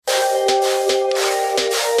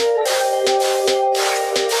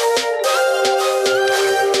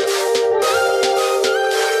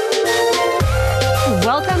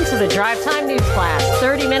Drive Time News Blast.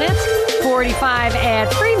 30 minutes, 45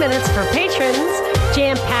 ad-free minutes for patrons.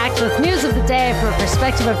 Jam-packed with news of the day from a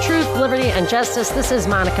perspective of truth, liberty, and justice. This is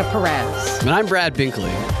Monica Perez. And I'm Brad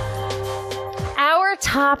Binkley. Our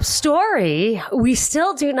top story, we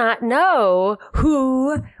still do not know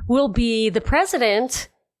who will be the president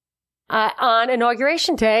on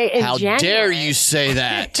Inauguration Day in January. How dare you say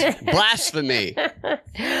that? Blasphemy.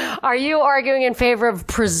 Are you arguing in favor of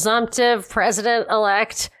presumptive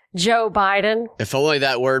president-elect Joe Biden? If only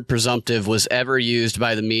that word presumptive was ever used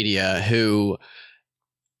by the media, who,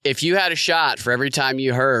 if you had a shot for every time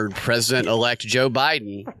you heard President-elect Joe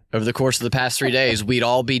Biden over the course of the past 3 days, we'd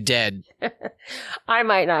all be dead. I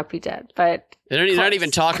might not be dead, but they're not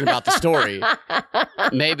even talking about the story.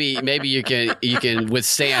 Maybe you can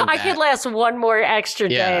withstand that. I could last one more extra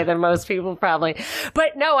day than most people probably.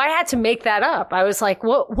 But no, I had to make that up. I was like,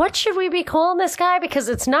 what should we be calling this guy? Because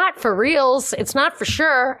it's not for reals. It's not for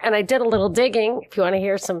sure. And I did a little digging. If you want to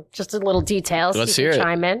hear just a little details, let's you hear can it.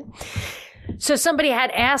 chime in. So somebody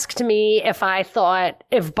had asked me if I thought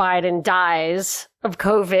if Biden dies of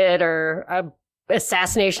COVID or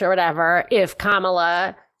assassination or whatever, if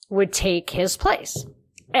Kamala would take his place.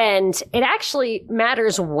 And it actually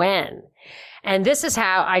matters when. And this is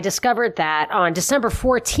how I discovered that on December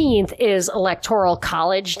 14th is Electoral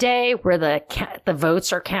College Day, where the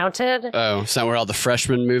votes are counted. Oh, is that where all the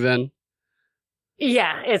freshmen move in?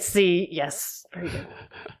 Yeah, yes, very good.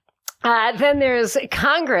 Then there's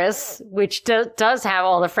Congress, which does have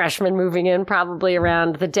all the freshmen moving in probably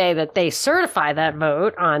around the day that they certify that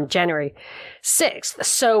vote on January 6th.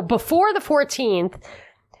 So before the 14th,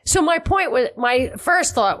 so my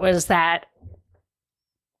first thought was that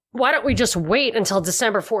why don't we just wait until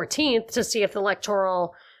December 14th to see if the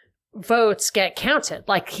electoral votes get counted?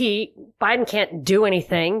 Like Biden can't do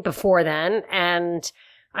anything before then. And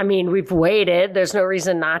I mean, we've waited. There's no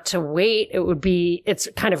reason not to wait. It's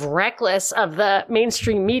kind of reckless of the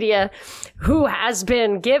mainstream media who has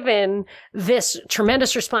been given this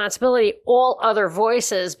tremendous responsibility, all other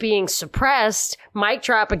voices being suppressed. Mic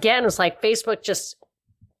drop again was like Facebook just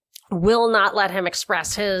will not let him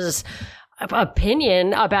express his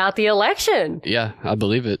opinion about the election. Yeah, I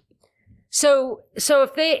believe it. So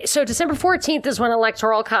December 14th is when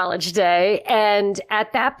Electoral College Day. And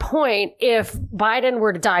at that point, if Biden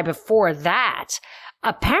were to die before that,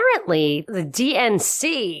 apparently the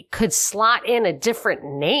DNC could slot in a different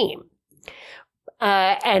name.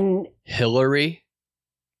 And Hillary?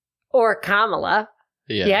 Or Kamala.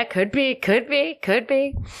 Yeah, could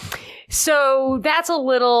be. So that's a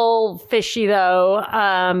little fishy though.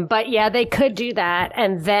 But yeah, they could do that.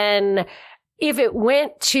 And then if it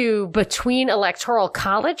went to between Electoral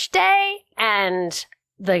College Day and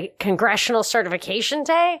the Congressional Certification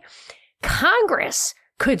Day, Congress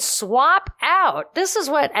could swap out. This is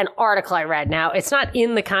what an article I read. Now, it's not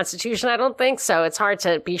in the Constitution, I don't think, so it's hard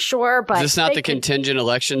to be sure. But is this not the contingent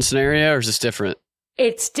election scenario, or is this different?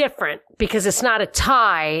 It's different because it's not a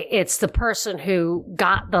tie. It's the person who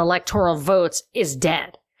got the electoral votes is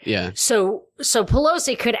dead. Yeah. So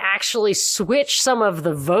Pelosi could actually switch some of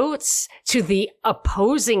the votes to the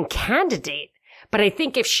opposing candidate. But I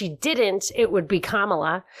think if she didn't, it would be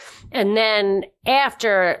Kamala. And then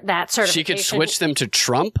after that certification, she could switch them to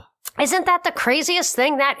Trump? Isn't that the craziest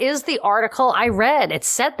thing? That is the article I read. It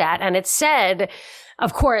said that. And it said,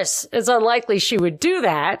 of course, it's unlikely she would do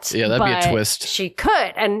that. Yeah, that'd be a twist. She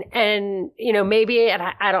could. And you know, maybe, and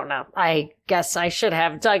I don't know. I guess I should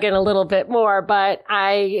have dug in a little bit more, but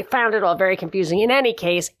I found it all very confusing. In any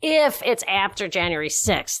case, if it's after January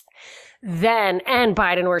 6th, then, and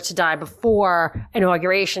Biden were to die before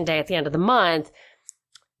Inauguration Day at the end of the month,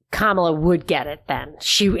 Kamala would get it then.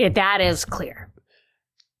 That is clear.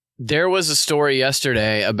 There was a story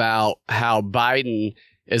yesterday about how Biden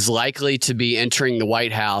is likely to be entering the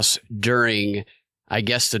White House during, I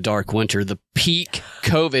guess, the dark winter, the peak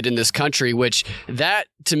COVID in this country, which that,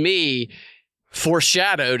 to me,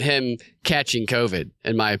 foreshadowed him catching COVID,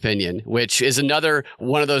 in my opinion, which is another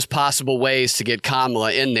one of those possible ways to get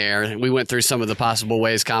Kamala in there. We went through some of the possible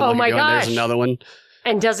ways Kamala could go in. There's another one.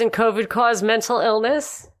 And doesn't COVID cause mental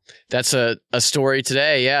illness? That's a story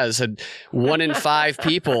today. Yeah, it said 1 in 5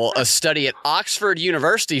 people, a study at Oxford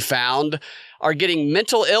University found, are getting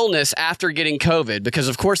mental illness after getting COVID, because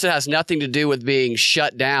of course it has nothing to do with being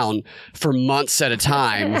shut down for months at a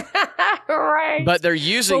time. Right. But they're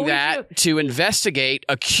using that to investigate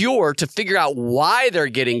a cure to figure out why they're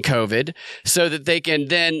getting COVID so that they can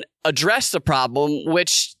then address the problem,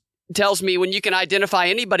 which tells me when you can identify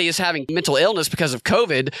anybody as having mental illness because of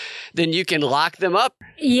COVID, then you can lock them up.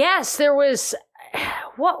 Yes, there was,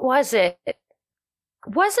 what was it?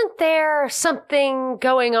 wasn't there something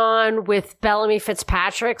going on with Bellamy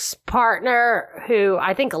Fitzpatrick's partner who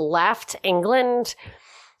I think left England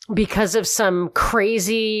because of some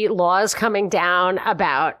crazy laws coming down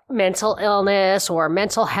about mental illness or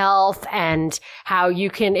mental health, and how you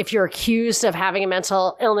can, if you're accused of having a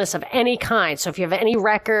mental illness of any kind, so if you have any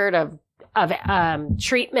record of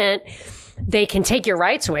treatment, they can take your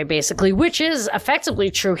rights away, basically, which is effectively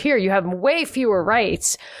true here. You have way fewer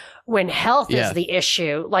rights when health is the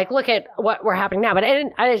issue. Like, look at what we're happening now. But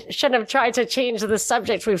I shouldn't have tried to change the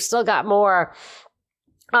subject. We've still got more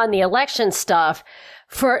on the election stuff.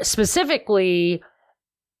 For specifically,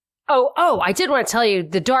 I did want to tell you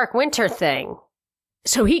the dark winter thing.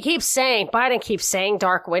 So Biden keeps saying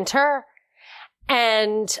dark winter.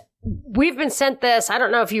 And we've been sent this. I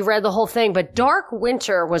don't know if you read the whole thing, but dark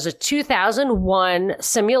winter was a 2001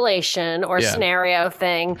 simulation or scenario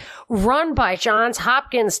thing run by Johns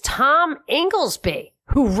Hopkins' Tom Inglesby,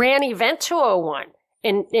 who ran Event 201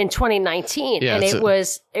 in 2019. And it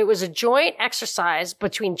was a joint exercise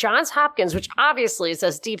between Johns Hopkins, which obviously is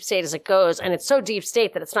as deep state as it goes. And it's so deep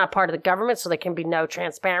state that it's not part of the government. So there can be no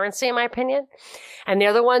transparency, in my opinion. And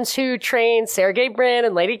they're the ones who trained Sergey Brin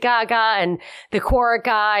and Lady Gaga and the Quora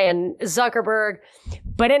guy and Zuckerberg.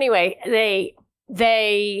 But anyway, it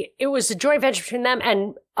was a joint venture between them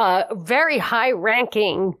and very high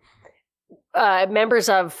ranking members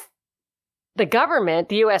of the government,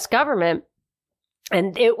 the U.S. government.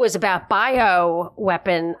 And it was about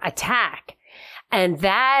bioweapon attack. And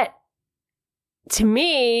that, to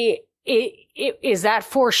me, is that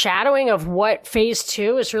foreshadowing of what phase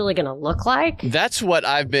 2 is really going to look like? That's what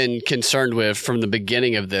I've been concerned with from the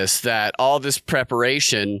beginning of this, that all this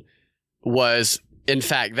preparation was, in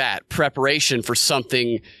fact, that preparation for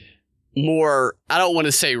something more, I don't want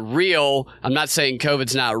to say real. I'm not saying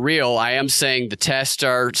COVID's not real. I am saying the tests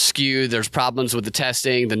are skewed. There's problems with the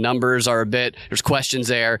testing. The numbers are there's questions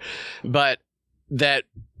there, but that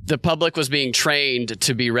the public was being trained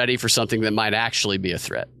to be ready for something that might actually be a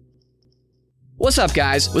threat. What's up,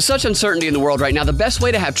 guys? With such uncertainty in the world right now, the best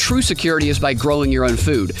way to have true security is by growing your own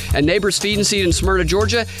food. At Neighbors Feed and Seed in Smyrna,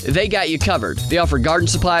 Georgia, they got you covered. They offer garden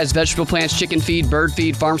supplies, vegetable plants, chicken feed, bird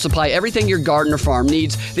feed, farm supply, everything your garden or farm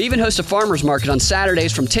needs. They even host a farmer's market on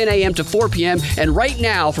Saturdays from 10 a.m. to 4 p.m. And right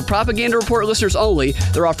now, for Propaganda Report listeners only,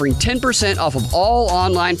 they're offering 10% off of all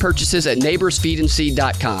online purchases at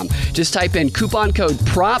neighborsfeedandseed.com. Just type in coupon code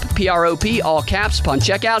PROP, P-R-O-P, all caps, upon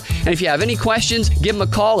checkout. And if you have any questions, give them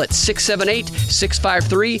a call at 678-653-8838.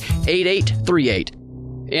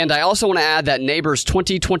 And I also want to add that Neighbors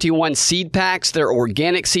 2021 seed packs, their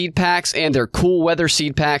organic seed packs, and their cool weather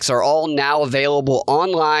seed packs are all now available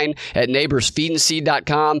online at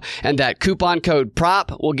neighborsfeedandseed.com. And that coupon code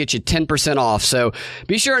PROP will get you 10% off. So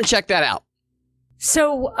be sure and check that out.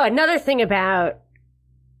 So another thing about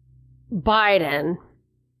Biden.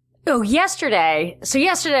 Yesterday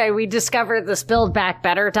we discovered this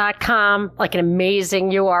buildbackbetter.com, like an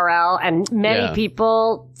amazing URL, and many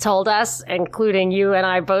people told us, including you and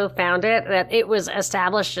I both found it, that it was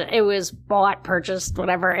established, it was bought, purchased,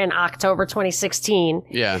 whatever, in October 2016.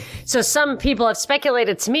 Yeah. So some people have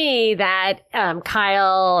speculated to me that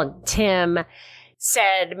Kyle and Tim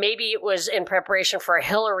said maybe it was in preparation for a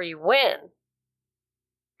Hillary win.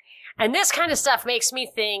 And this kind of stuff makes me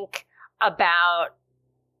think about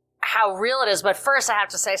how real it is. But first I have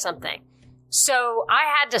to say something. So I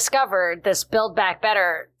had discovered this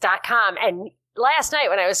buildbackbetter.com, and last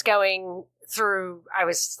night when I was going through, I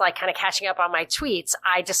was like kind of catching up on my tweets,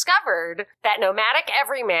 I discovered that Nomadic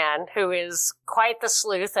Everyman, who is quite the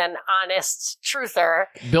sleuth and honest truther.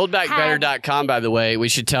 Buildbackbetter.com, by the way, we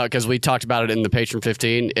should tell, because we talked about it in the Patron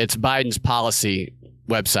 15, it's Biden's policy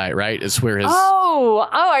website, right? It's where his... Oh,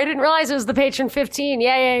 I didn't realize it was the Patron 15.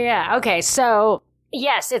 Yeah. Okay, so...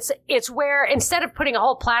 Yes, it's where instead of putting a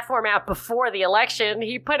whole platform out before the election,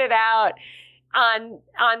 he put it out on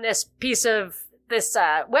this piece of this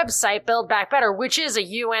website, Build Back Better, which is a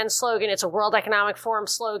UN slogan. It's a World Economic Forum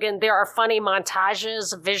slogan. There are funny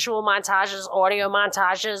montages, visual montages, audio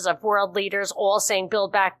montages of world leaders all saying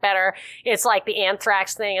Build Back Better. It's like the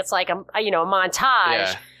anthrax thing. It's like a montage.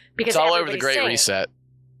 Yeah. Because it's all over the Great Reset.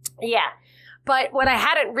 Yeah. But what I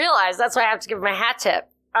hadn't realized, that's why I have to give my hat tip,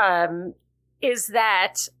 is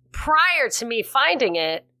that prior to me finding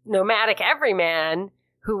it, Nomadic Everyman,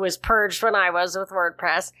 who was purged when I was with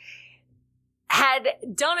WordPress, had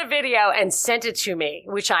done a video and sent it to me,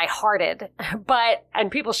 which I hearted.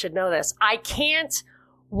 And people should know this, I can't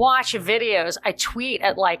watch videos. I tweet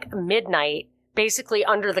at like midnight, basically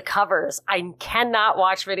under the covers. I cannot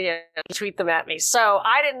watch videos, tweet them at me. So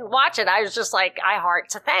I didn't watch it. I was just like, I heart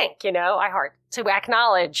to thank, I heart to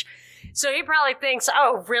acknowledge So he probably thinks,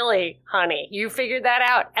 oh, really, honey? You figured that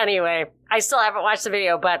out? Anyway, I still haven't watched the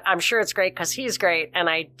video, but I'm sure it's great because he's great. And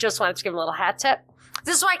I just wanted to give him a little hat tip.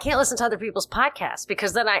 This is why I can't listen to other people's podcasts,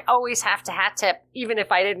 because then I always have to hat tip, even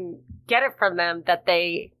if I didn't get it from them, that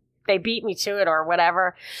they beat me to it or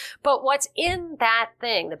whatever. But what's in that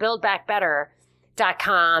thing, the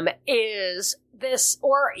buildbackbetter.com, is this,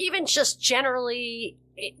 or even just generally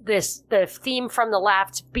the theme from the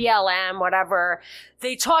left, BLM, whatever,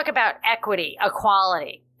 they talk about equity,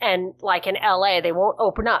 equality. And like in LA, they won't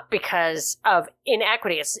open up because of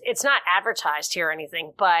inequity. It's not advertised here or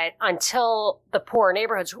anything, but until the poor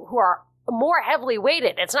neighborhoods who are more heavily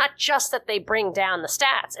weighted, it's not just that they bring down the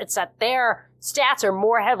stats. It's that their stats are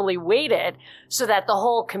more heavily weighted so that the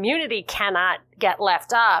whole community cannot get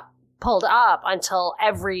pulled up until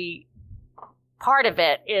every part of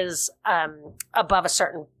it is above a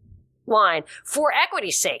certain line for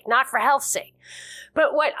equity's sake, not for health's sake.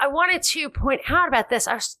 But what I wanted to point out about this,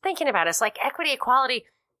 I was thinking about it, it's like equity, equality,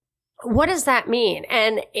 what does that mean?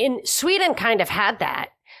 And in Sweden kind of had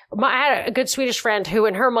that. I had a good Swedish friend who,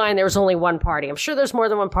 in her mind, there was only one party. I'm sure there's more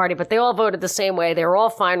than one party, but they all voted the same way. They were all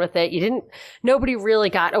fine with it. Nobody really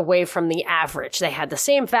got away from the average. They had the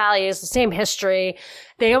same values, the same history.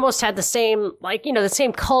 They almost had the same, the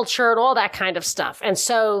same culture and all that kind of stuff. And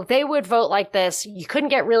so they would vote like this. You couldn't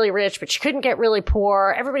get really rich, but you couldn't get really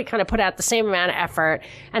poor. Everybody kind of put out the same amount of effort.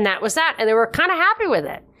 And that was that. And they were kind of happy with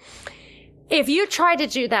it. If you try to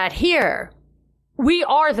do that here, we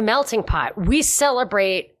are the melting pot. We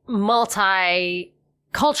celebrate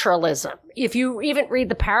multiculturalism. If you even read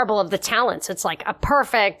the parable of the talents, it's like a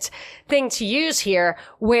perfect thing to use here,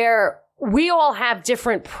 where we all have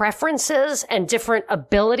different preferences and different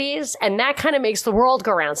abilities, and that kind of makes the world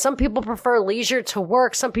go round. Some people prefer leisure to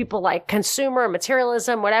work. Some people like consumer,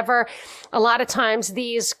 materialism, whatever. A lot of times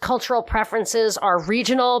these cultural preferences are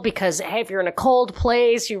regional because, hey, if you're in a cold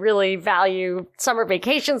place, you really value summer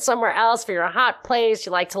vacation somewhere else. If you're in a hot place,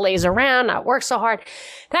 you like to laze around, not work so hard,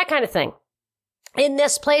 that kind of thing. In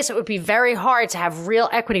this place, it would be very hard to have real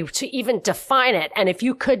equity, to even define it. And if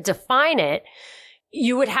you could define it,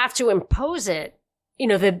 you would have to impose it.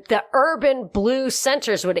 The urban blue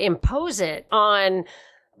centers would impose it on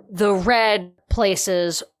the red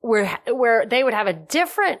places where they would have a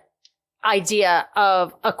different idea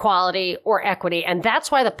of equality or equity. And that's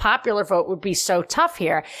why the popular vote would be so tough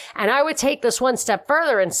here. And I would take this one step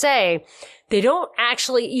further and say, they don't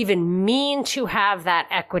actually even mean to have that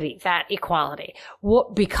equity, that equality,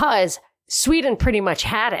 because Sweden pretty much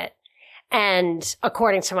had it. And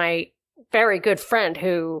according to my very good friend,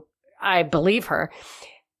 who I believe her,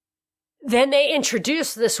 then they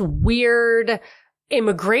introduced this weird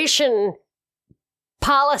immigration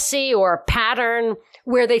policy or pattern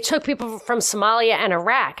where they took people from Somalia and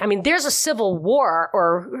Iraq. I mean, there's a civil war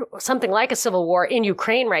or something like a civil war in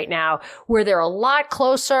Ukraine right now where they're a lot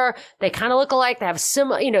closer. They kind of look alike. They have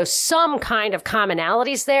some kind of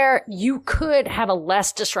commonalities there. You could have a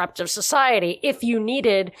less disruptive society if you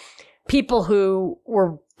needed people who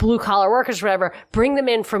were blue collar workers, whatever, bring them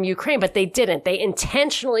in from Ukraine, but they didn't. They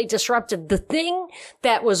intentionally disrupted the thing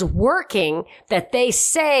that was working that they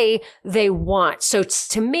say they want. So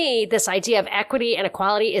to me, this idea of equity and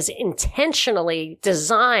equality is intentionally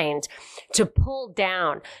designed to pull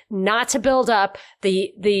down, not to build up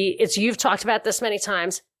you've talked about this many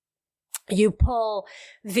times. You pull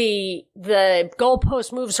the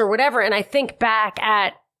goalpost moves or whatever. And I think back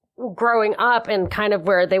at growing up and kind of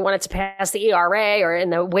where they wanted to pass the ERA or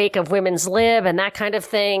in the wake of women's lib and that kind of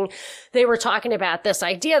thing, they were talking about this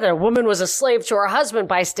idea that a woman was a slave to her husband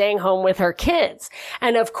by staying home with her kids.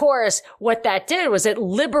 And of course, what that did was it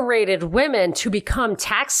liberated women to become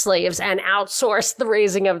tax slaves and outsource the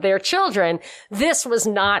raising of their children. This was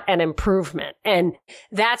not an improvement. And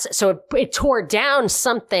so it tore down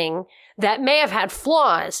something that may have had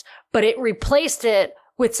flaws, but it replaced it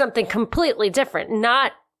with something completely different,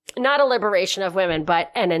 not a liberation of women,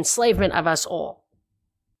 but an enslavement of us all.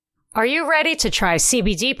 Are you ready to try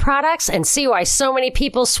CBD products and see why so many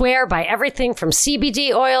people swear by everything from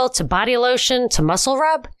CBD oil to body lotion to muscle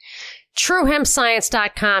rub?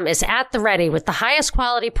 TrueHempScience.com is at the ready with the highest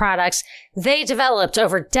quality products they developed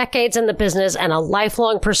over decades in the business and a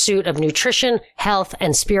lifelong pursuit of nutrition, health,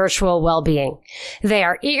 and spiritual well-being. They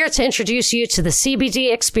are eager to introduce you to the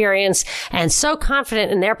CBD experience and so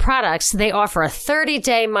confident in their products, they offer a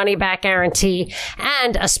 30-day money-back guarantee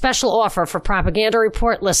and a special offer for Propaganda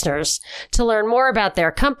Report listeners. To learn more about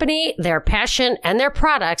their company, their passion, and their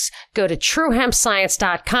products, go to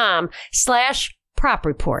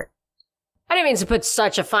TrueHempScience.com/PropReport. I didn't mean to put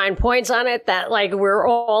such a fine point on it that we're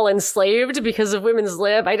all enslaved because of women's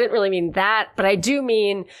lib. I didn't really mean that, but I do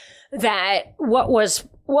mean that what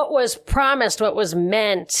was promised, what was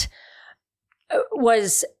meant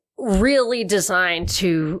was really designed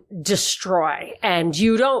to destroy. And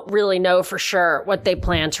you don't really know for sure what they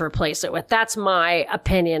plan to replace it with. That's my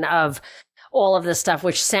opinion of all of this stuff,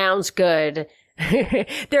 which sounds good.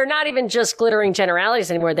 They're not even just glittering generalities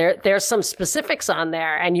anymore. There's some specifics on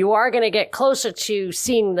there, and you are going to get closer to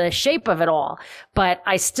seeing the shape of it all. But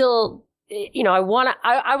I still,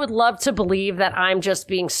 I would love to believe that I'm just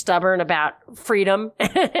being stubborn about freedom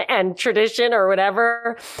and tradition or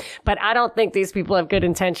whatever. But I don't think these people have good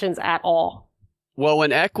intentions at all. Well,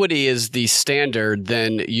 when equity is the standard,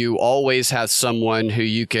 then you always have someone who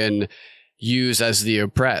you can use as the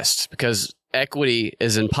oppressed, because equity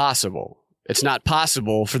is impossible. It's not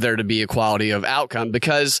possible for there to be equality of outcome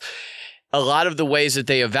because a lot of the ways that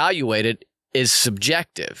they evaluate it is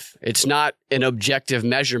subjective. It's not an objective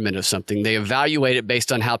measurement of something. They evaluate it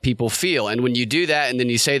based on how people feel. And when you do that and then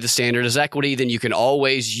you say the standard is equity, then you can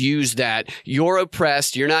always use that. You're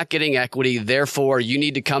oppressed. You're not getting equity. Therefore, you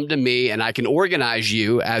need to come to me and I can organize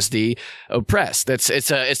you as the oppressed. It's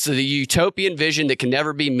the utopian vision that can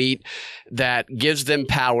never be met that gives them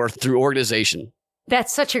power through organization.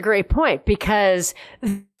 That's such a great point, because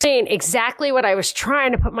saying exactly what I was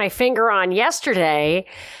trying to put my finger on yesterday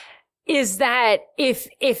is that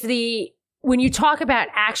when you talk about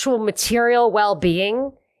actual material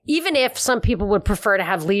well-being, even if some people would prefer to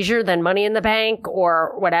have leisure than money in the bank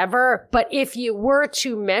or whatever, but if you were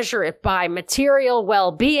to measure it by material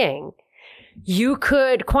well-being, you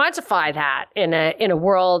could quantify that in a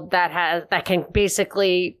world that can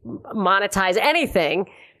basically monetize anything.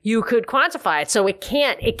 You could quantify it. So it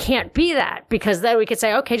can't be that, because then we could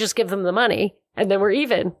say, okay, just give them the money and then we're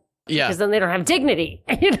even. Yeah. Because then they don't have dignity,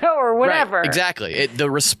 or whatever. Right, exactly. The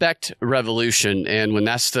respect revolution. And when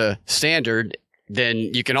that's the standard, then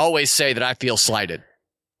you can always say that I feel slighted.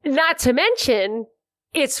 Not to mention,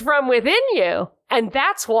 it's from within you. And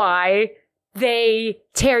that's why they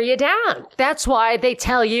tear you down. That's why they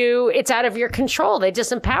tell you it's out of your control. They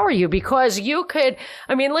disempower you, because you could,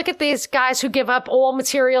 look at these guys who give up all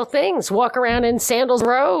material things, walk around in sandals,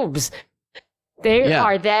 robes. If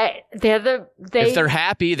they're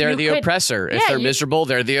happy, they're the oppressor. If they're miserable,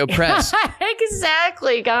 they're the oppressed.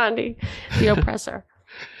 Exactly, Gandhi, the oppressor.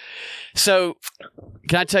 So,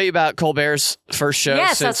 can I tell you about Colbert's first show?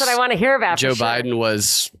 Yes, that's what I want to hear about. Joe Biden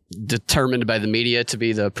was determined by the media to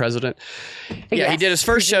be the president. Yeah, he did his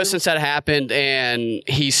first show since that happened, and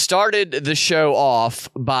he started the show off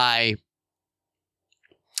by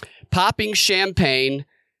popping champagne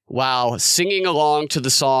while singing along to the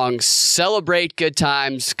song "Celebrate Good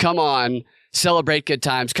Times, Come On." Celebrate good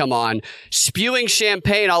times, come on, spewing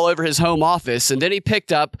champagne all over his home office. And then he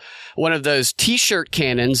picked up one of those T-shirt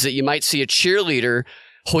cannons that you might see a cheerleader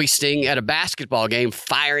hoisting at a basketball game,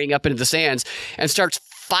 firing up into the stands, and starts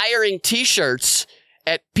firing T-shirts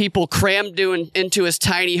at people crammed into his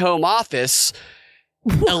tiny home office.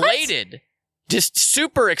 What? Elated, just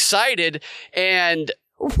super excited. And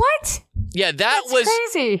what? Yeah, That's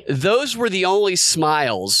crazy. Those were the only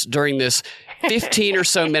smiles during this 15 or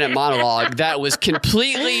so minute monologue that was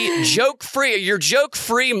completely joke-free. Your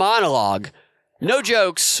joke-free monologue. No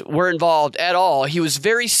jokes were involved at all. He was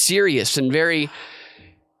very serious and very,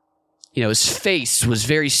 his face was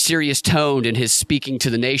very serious toned in his speaking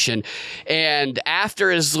to the nation. And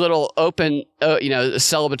after his little open,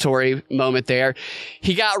 celebratory moment there,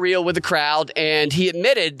 he got real with the crowd, and he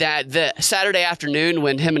admitted that the Saturday afternoon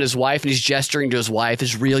when him and his wife, and he's gesturing to his wife,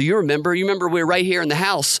 is real. You remember we were right here in the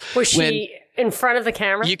house. Was she in front of the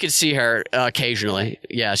camera? You could see her occasionally.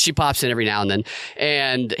 Yeah, she pops in every now and then.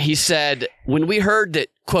 And he said, when we heard that,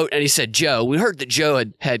 quote, and he said, Joe, we heard that Joe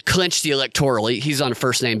had clinched the electoral. He's on a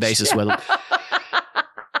first name basis with him.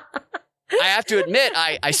 I have to admit,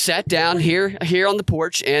 I sat down here on the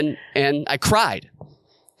porch and I cried.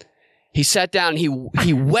 He sat down and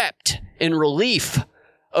he wept in relief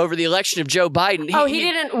over the election of Joe Biden. He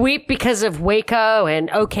didn't weep because of Waco and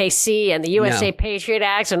OKC and the USA Patriot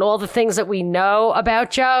Acts and all the things that we know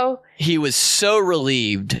about Joe. He was so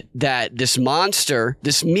relieved that this monster,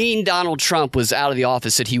 this mean Donald Trump, was out of the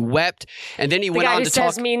office that he wept, and then he went on to talk. The guy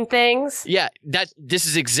who says mean things? Yeah, this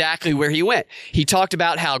is exactly where he went. He talked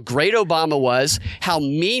about how great Obama was, how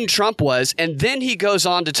mean Trump was, and then he goes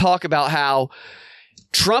on to talk about how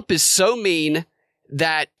Trump is so mean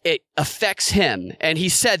that it affects him. And he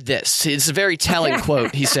said this. It's a very telling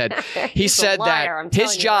quote. He said, that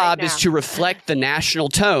his job is to reflect the national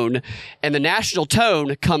tone, and the national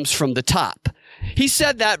tone comes from the top. He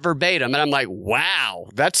said that verbatim, and I'm like, wow,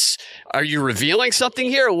 are you revealing something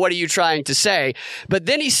here, or what are you trying to say? But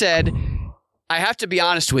then he said, I have to be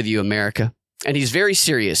honest with you, America. and he's very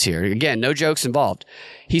serious here. Again, no jokes involved.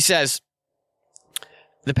 He says,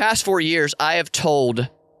 the past 4 years, I have told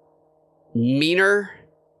meaner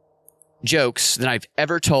jokes than I've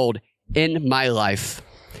ever told in my life.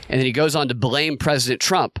 And then he goes on to blame President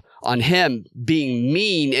Trump on him being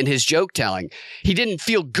mean in his joke telling. He didn't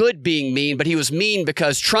feel good being mean, but he was mean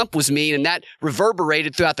because Trump was mean, and that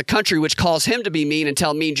reverberated throughout the country, which caused him to be mean and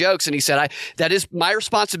tell mean jokes. And he said, that is my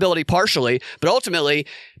responsibility partially, but ultimately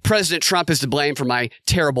President Trump is to blame for my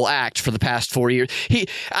terrible act for the past 4 years.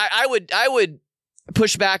 I would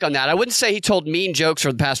push back on that. I wouldn't say he told mean jokes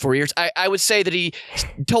over the past 4 years. I would say that he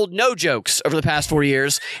told no jokes over the past 4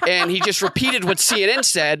 years, and he just repeated what CNN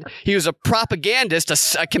said. He was a propagandist,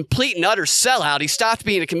 a complete and utter sellout. He stopped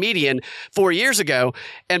being a comedian 4 years ago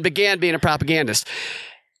and began being a propagandist.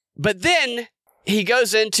 But then he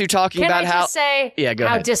goes into talking about how... say go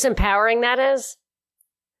how ahead. disempowering that is?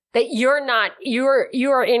 That you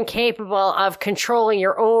are incapable of controlling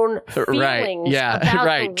your own feelings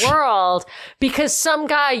about the world because some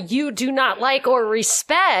guy you do not like or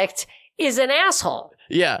respect is an asshole.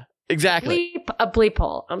 Yeah, exactly. A bleep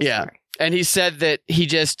hole. I'm sorry. And he said that he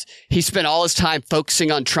spent all his time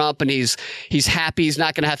focusing on Trump, and he's happy he's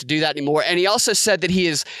not going to have to do that anymore. And he also said that he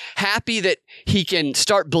is happy that he can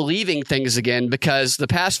start believing things again because the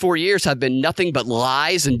past 4 years have been nothing but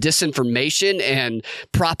lies and disinformation and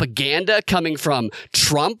propaganda coming from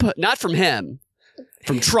Trump, not from him,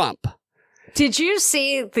 from Trump. Did you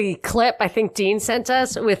see the clip I think Dean sent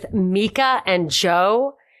us with Mika and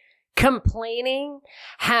Joe complaining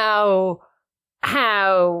how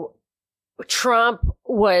Trump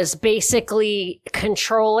was basically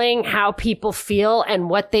controlling how people feel and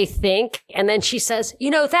what they think. And then she says,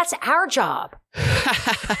 that's our job.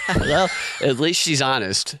 Well, at least she's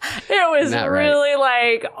honest. It was really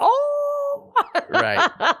like, oh. Right.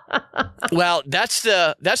 Well, that's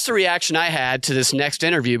the reaction I had to this next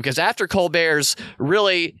interview, because after Colbert's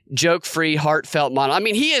really joke-free, heartfelt monologue, I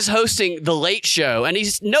mean, he is hosting The Late Show, and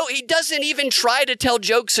he doesn't even try to tell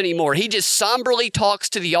jokes anymore. He just somberly talks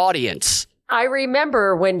to the audience. I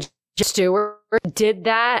remember when Stewart did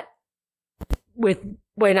that when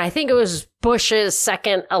I think it was Bush's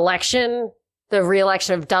second election, the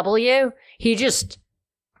re-election of W. He just,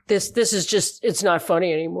 this is just, it's not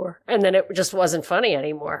funny anymore. And then it just wasn't funny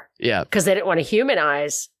anymore. Yeah. Because they didn't want to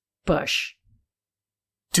humanize Bush.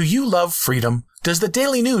 Do you love freedom? Does the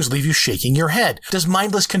daily news leave you shaking your head? Does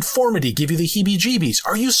mindless conformity give you the heebie-jeebies?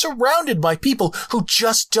 Are you surrounded by people who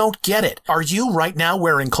just don't get it? Are you right now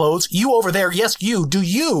wearing clothes? You over there, yes, you. Do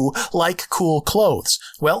you like cool clothes?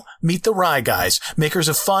 Well, meet the Rye Guys, makers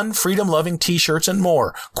of fun, freedom-loving t-shirts and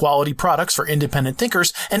more. Quality products for independent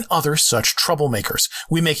thinkers and other such troublemakers.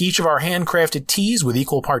 We make each of our handcrafted tees with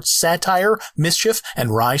equal parts satire, mischief, and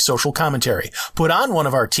wry social commentary. Put on one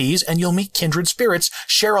of our tees and you'll meet kindred spirits,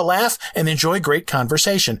 share a laugh, and enjoy great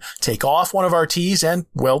conversation. Take off one of our tees and,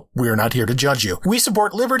 well, we're not here to judge you. We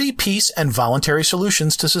support liberty, peace, and voluntary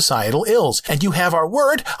solutions to societal ills. And you have our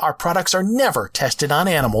word, our products are never tested on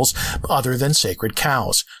animals other than sacred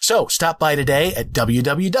cows. So stop by today at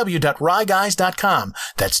www.ryguys.com.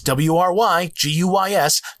 That's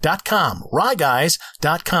WRYGUYS.com.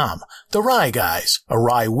 Ryguys.com. The Rye Guys, a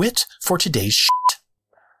wry wit for today's shit.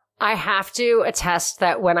 I have to attest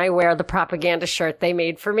that when I wear the propaganda shirt they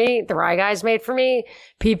made for me, the Rye Guys made for me,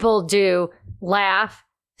 people do laugh,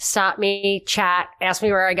 stop me, chat, ask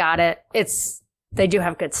me where I got it. They do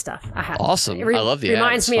have good stuff. Awesome. I love the ad.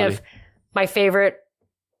 Reminds me of my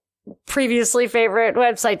previously favorite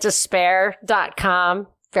website, despair.com.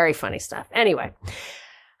 Very funny stuff. Anyway,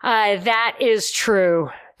 that is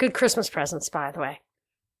true. Good Christmas presents, by the way.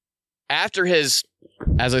 After his,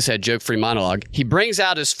 as I said, joke-free monologue, he brings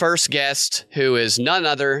out his first guest, who is none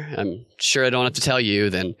other, I'm sure I don't have to tell you,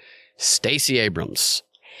 than Stacey Abrams.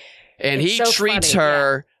 And he treats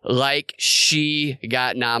her like she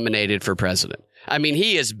got nominated for president. I mean,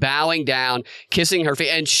 he is bowing down, kissing her feet,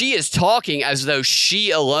 and she is talking as though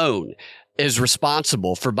she alone is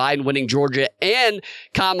responsible for Biden winning Georgia and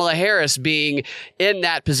Kamala Harris being in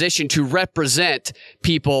that position to represent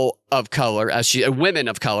people of color, women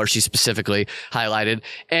of color, she specifically highlighted.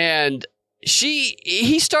 And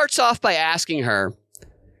he starts off by asking her,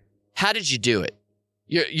 how did you do it?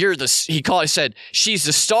 He said, she's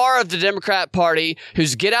the star of the Democrat Party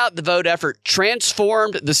whose get out the vote effort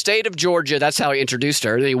transformed the state of Georgia. That's how he introduced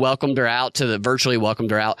her. Then he virtually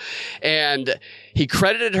welcomed her out. And he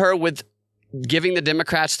credited her with giving the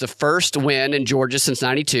Democrats the first win in Georgia since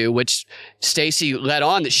 92, which Stacey led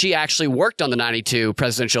on that she actually worked on the 92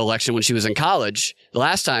 presidential election when she was in college, the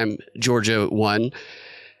last time Georgia won,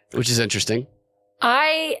 which is interesting.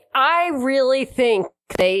 I really think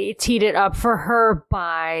they teed it up for her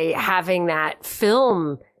by having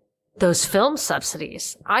those film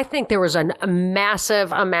subsidies. I think there was a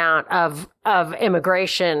massive amount of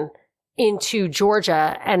immigration into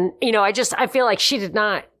Georgia. And, I feel like she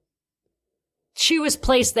was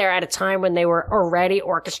placed there at a time when they were already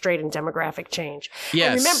orchestrating demographic change.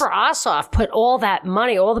 Yes. And remember, Ossoff put all that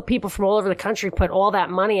money, all the people from all over the country put all that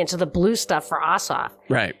money into the blue stuff for Ossoff.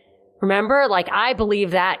 Right. Remember? I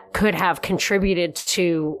believe that could have contributed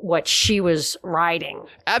to what she was writing.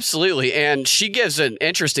 Absolutely. And she gives an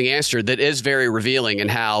interesting answer that is very revealing in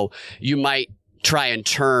how you might try and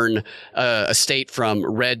turn a state from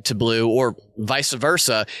red to blue or vice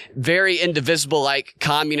versa. Very indivisible,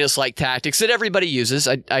 communist-like tactics that everybody uses.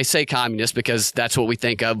 I say communist because that's what we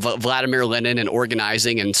think of. Vladimir Lenin and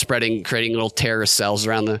organizing and creating little terrorist cells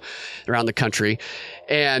around the country.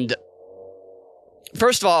 And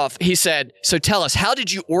first of all, he said, so tell us, how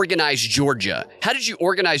did you organize Georgia? How did you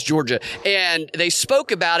organize Georgia? And they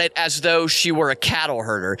spoke about it as though she were a cattle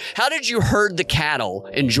herder. How did you herd the cattle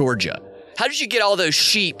in Georgia? How did you get all those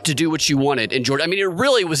sheep to do what you wanted in Georgia? I mean, it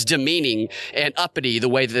really was demeaning and uppity the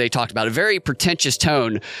way that they talked about it. A very pretentious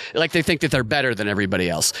tone, like they think that they're better than everybody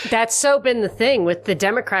else. That's so been the thing with the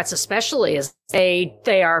Democrats especially, is they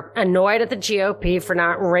are annoyed at the GOP for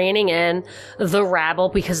not reining in the rabble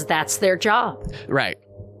because that's their job. Right.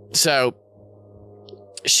 So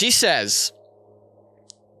she says...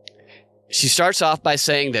 She starts off by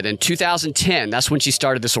saying that in 2010, that's when she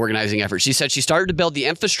started this organizing effort. She said she started to build the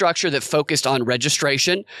infrastructure that focused on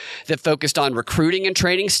registration, that focused on recruiting and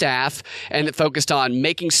training staff, and that focused on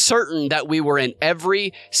making certain that we were in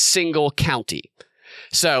every single county.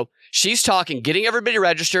 So she's talking getting everybody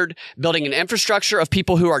registered, building an infrastructure of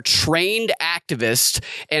people who are trained activists,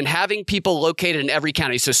 and having people located in every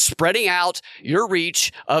county. So spreading out your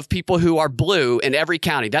reach of people who are blue in every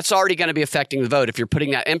county. That's already going to be affecting the vote if you're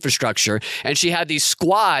putting that infrastructure. And she had these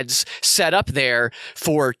squads set up there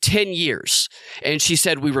for 10 years. And she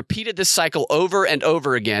said, we repeated this cycle over and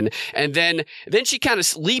over again. And then she kind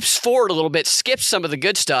of leaps forward a little bit, skips some of the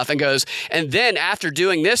good stuff and goes, and then after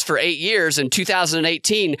doing this for 8 years in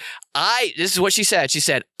 2018, this is what she said. She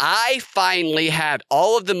said, I finally had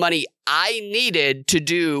all of the money I needed to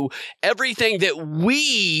do everything that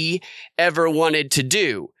we ever wanted to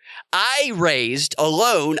do. I raised,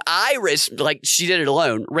 like she did it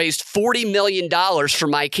alone, raised $40 million for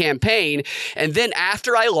my campaign. And then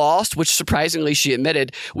after I lost, which surprisingly she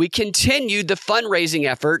admitted, we continued the fundraising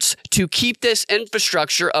efforts to keep this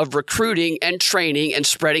infrastructure of recruiting and training and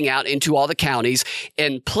spreading out into all the counties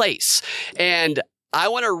in place. And I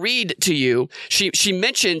want to read to you. She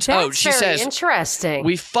mentioned, she says, interesting.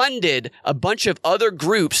 We funded a bunch of other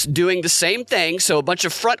groups doing the same thing. So a bunch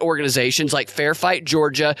of front organizations like Fair Fight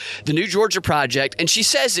Georgia, the New Georgia Project. And she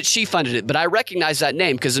says that she funded it, but I recognize that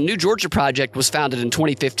name because the New Georgia Project was founded in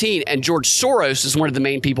 2015 and George Soros is one of the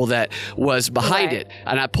main people that was behind it.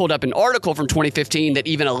 And I pulled up an article from 2015 that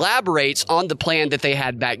even elaborates on the plan that they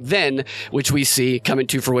had back then, which we see coming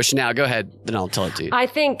to fruition now. Go ahead, then I'll tell it to you. I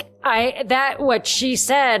think what she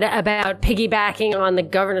said about piggybacking on the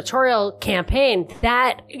gubernatorial campaign,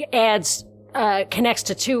 that connects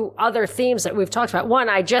to two other themes that we've talked about. One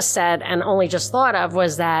I just said and only just thought of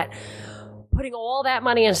was that putting all that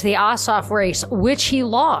money into the Ossoff race, which he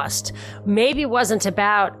lost, maybe wasn't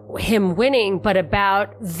about him winning, but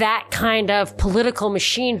about that kind of political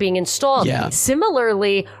machine being installed. Yeah.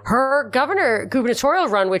 Similarly, her gubernatorial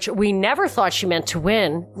run, which we never thought she meant to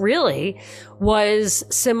win, really, was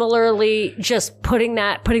similarly just putting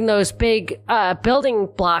those big building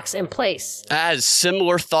blocks in place. I had a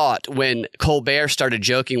similar thought when Colbert started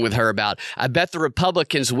joking with her about, I bet the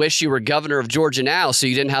Republicans wish you were governor of Georgia now so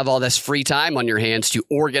you didn't have all this free time on your hands to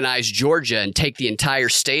organize Georgia and take the entire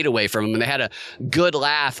state away from them. And they had a good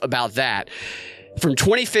laugh about that. From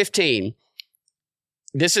 2015,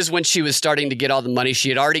 this is when she was starting to get all the money. She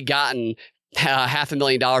had already gotten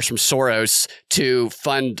 $500,000 from Soros to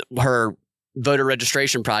fund her voter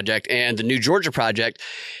registration project and the New Georgia Project.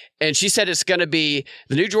 And she said the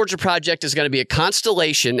New Georgia Project is going to be a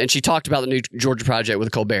constellation, and she talked about the New Georgia Project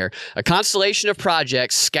with Colbert, a constellation of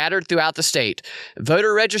projects scattered throughout the state.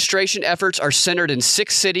 Voter registration efforts are centered in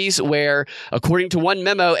 6 cities where, according to one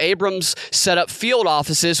memo, Abrams set up field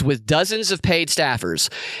offices with dozens of paid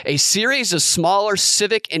staffers. A series of smaller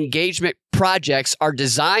civic engagement projects are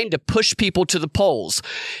designed to push people to the polls.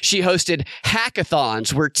 She hosted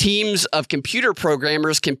hackathons where teams of computer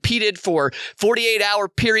programmers competed for 48-hour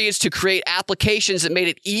periods to create applications that made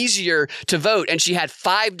it easier to vote. And she had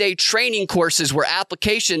 5-day training courses where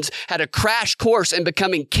applications had a crash course in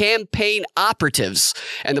becoming campaign operatives.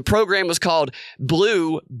 And the program was called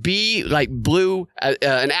Blue, an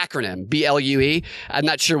acronym, BLUE. I'm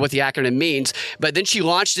not sure what the acronym means, but then she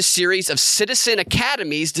launched a series of citizen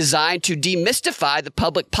academies designed to demystify the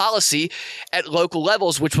public policy at local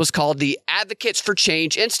levels, which was called the Advocates for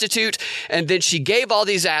Change Institute. And then she gave all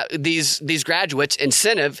these graduates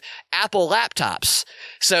incentive Apple laptops.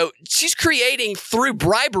 So she's creating through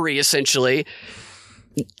bribery, essentially,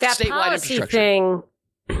 that statewide policy infrastructure. Thing.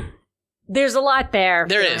 There's a lot there.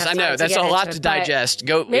 There is. I know. That's a lot to digest.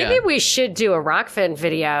 Maybe we should do a Rockfin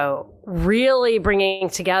video really bringing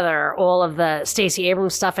together all of the Stacey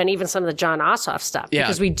Abrams stuff and even some of the John Ossoff stuff. Yeah.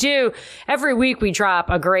 Because we do, every week we drop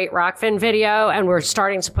a great Rockfin video and we're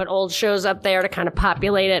starting to put old shows up there to kind of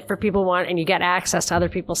populate it for people who want, and you get access to other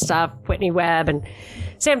people's stuff, Whitney Webb and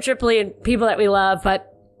Sam Tripoli and people that we love. But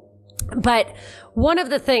one of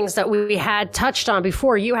the things that we had touched on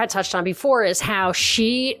before, you had touched on before, is how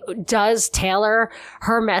she does tailor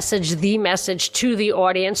her message, the message to the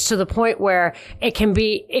audience to the point where it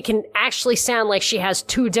can actually sound like she has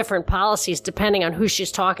two different policies depending on who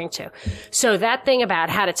she's talking to. So that thing about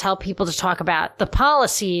how to tell people to talk about the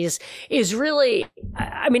policies is really,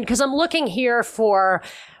 I mean, because I'm looking here for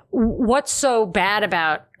what's so bad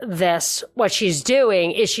about this, what she's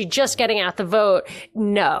doing. Is she just getting out the vote?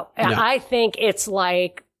 No. I think it's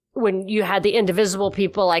like when you had the indivisible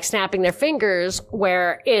people like snapping their fingers,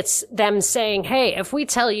 where it's them saying, hey, if we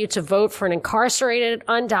tell you to vote for an incarcerated,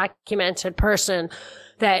 undocumented person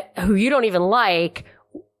who you don't even like,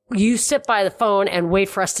 you sit by the phone and wait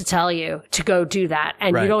for us to tell you to go do that.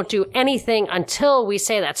 And you don't do anything until we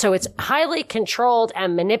say that. So it's highly controlled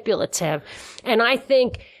and manipulative. And I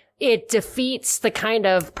think it defeats the kind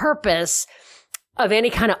of purpose of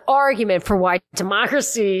any kind of argument for why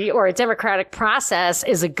democracy or a democratic process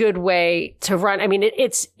is a good way to run. I mean,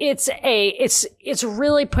 it's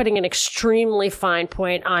really putting an extremely fine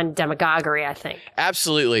point on demagoguery, I think.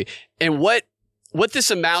 Absolutely. And what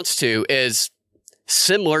this amounts to is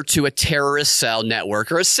similar to a terrorist cell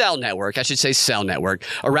network, or a cell network, I should say cell network,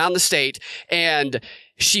 around the state. And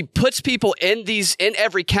she puts people in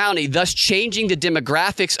every county, thus changing the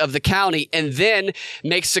demographics of the county, and then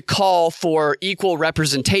makes a call for equal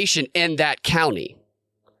representation in that county.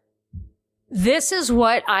 This is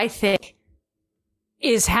what I think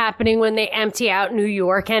is happening when they empty out New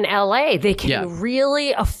York and LA. They can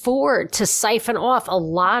really afford to siphon off a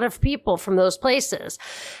lot of people from those places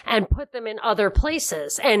and put them in other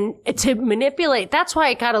places and to manipulate. That's why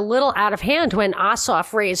it got a little out of hand when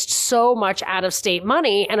Ossoff raised so much out of state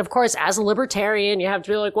money. And of course, as a libertarian, you have to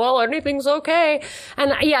be like, well, anything's okay.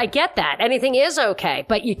 And yeah, I get that. Anything is okay,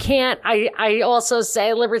 but you can't. I also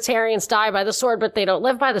say libertarians die by the sword, but they don't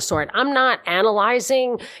live by the sword. I'm not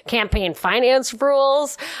analyzing campaign finance rules.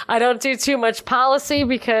 I don't do too much policy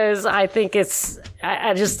because I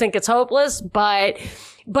just think it's hopeless, but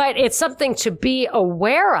it's something to be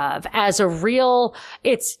aware of as a real,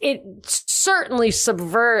 it certainly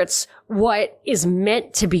subverts what is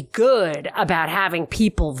meant to be good about having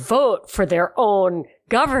people vote for their own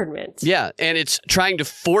government. Yeah, and it's trying to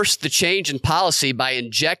force the change in policy by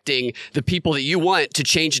injecting the people that you want to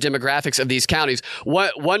change the demographics of these counties.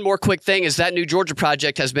 One more quick thing is that New Georgia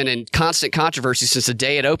project has been in constant controversy since the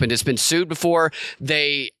day it opened. It's been sued before.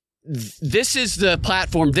 This is the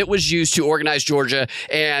platform that was used to organize Georgia,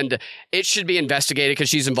 and it should be investigated because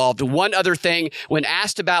she's involved. One other thing, when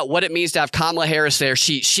asked about what it means to have Kamala Harris there,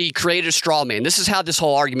 she created a straw man. This is how this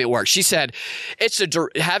whole argument works. She said,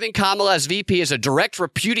 having Kamala as VP is a direct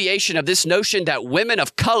repudiation of this notion that women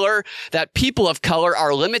of color, that people of color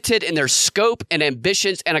are limited in their scope and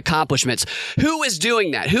ambitions and accomplishments. Who is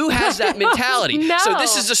doing that? Who has that mentality? No. So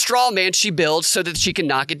this is a straw man she builds so that she can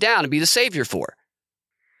knock it down and be the savior for her.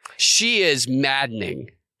 She is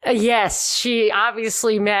maddening. Yes, she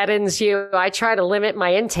obviously maddens you. I try to limit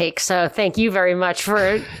my intake, so thank you very much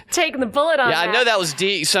for taking the bullet on that. Yeah, I know that was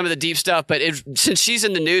deep, some of the deep stuff, but since she's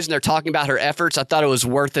in the news and they're talking about her efforts, I thought it was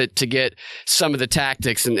worth it to get some of the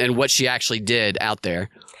tactics and what she actually did out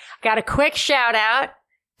there. Got a quick shout out.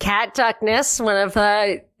 Kat Duckness, one of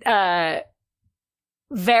the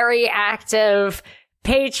very active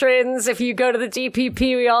patrons. If you go to the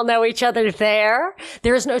DPP, we all know each other there.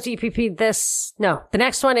 There is no DPP the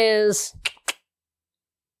next one is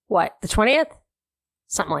what? The 20th?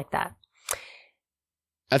 Something like that.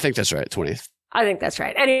 I think that's right. 20th. I think that's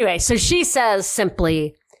right. Anyway, so she says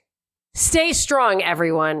simply, Stay strong,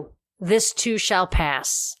 everyone. This too shall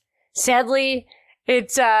pass. Sadly,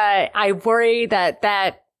 it's, I worry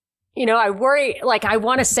I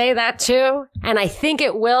want to say that too, and I think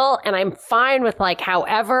it will, and I'm fine with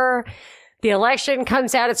however the election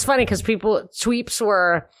comes out. It's funny because tweets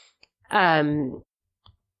were,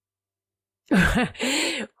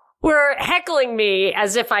 were heckling me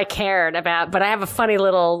as if I cared but I have a funny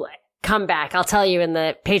little comeback. I'll tell you in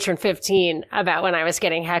the Patron 15 about when I was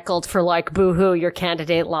getting heckled for boo-hoo, your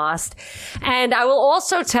candidate lost. And I will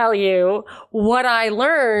also tell you what I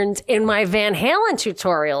learned in my Van Halen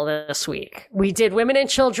tutorial this week. We did women and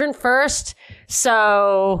children first,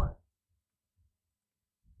 so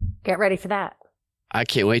get ready for that. I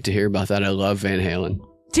can't wait to hear about that. I love Van Halen.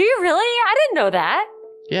 Do you really? I didn't know that.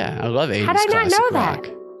 Yeah, I love 80s How did I not know rock.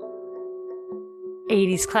 that?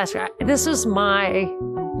 80s classic rock. This was my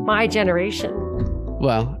generation.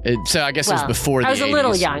 Well, so I guess it was before the 80s. I was a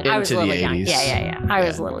little young. I was a little young. Yeah. I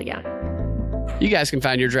was a little young. You guys can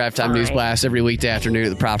find your Drive Time News Blast every weekday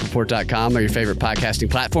afternoon at thepropreport.com or your favorite podcasting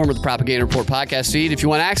platform or the Propaganda Report podcast feed. If you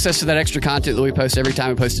want access to that extra content that we post every time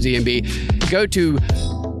we post a DNB, go to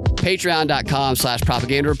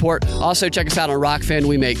patreon.com/propaganda report. Also, check us out on Rockfin.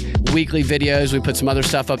 We make weekly videos. We put some other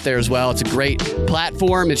stuff up there as well. It's a great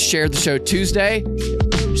platform. It's Shared the Show Tuesday.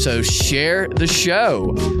 So share the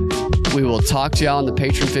show. We will talk to y'all on the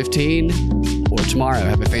Patron 15 or tomorrow.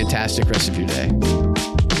 Have a fantastic rest of your day.